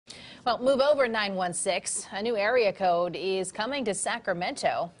Well, move over 916. A new area code is coming to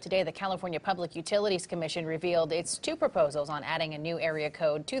Sacramento. Today, the California Public Utilities Commission revealed its two proposals on adding a new area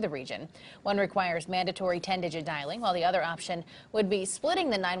code to the region. One requires mandatory 10-digit dialing, while the other option would be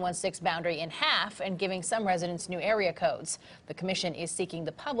splitting the 916 boundary in half and giving some residents new area codes. The commission is seeking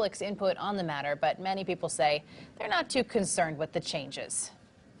the public's input on the matter, but many people say they're not too concerned with the changes.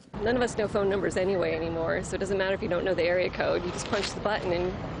 None of us know phone numbers anymore, so it doesn't matter if you don't know the area code. You just punch the button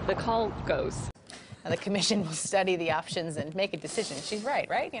and the call goes. Now, the commission will study the options and make a decision. She's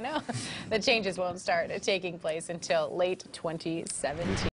right? You know, the changes won't start taking place until late 2017.